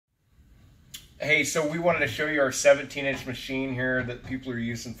Hey, so we wanted to show you our 17-inch machine here that people are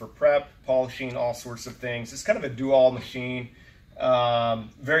using for prep, polishing, all sorts of things. It's kind of a do-all machine,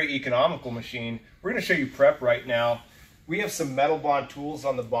 very economical machine. We're going to show you prep right now. We have some metal bond tools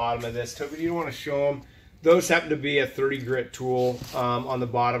on the bottom of this. Toby, do you want to show them? Those happen to be a 30 grit tool on the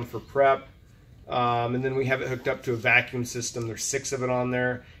bottom for prep. And then we have it hooked up to a vacuum system. There's 6 of it on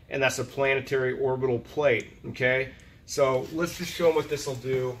there, and that's a planetary orbital plate, okay? So let's just show them what this will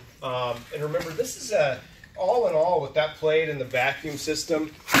do. And remember, this is all in all with that plate and the vacuum system.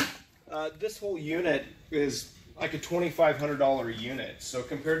 This whole unit is like a $2,500 unit. So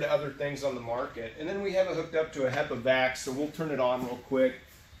compared to other things on the market. And then we have it hooked up to a HEPA vac, so we'll turn it on real quick.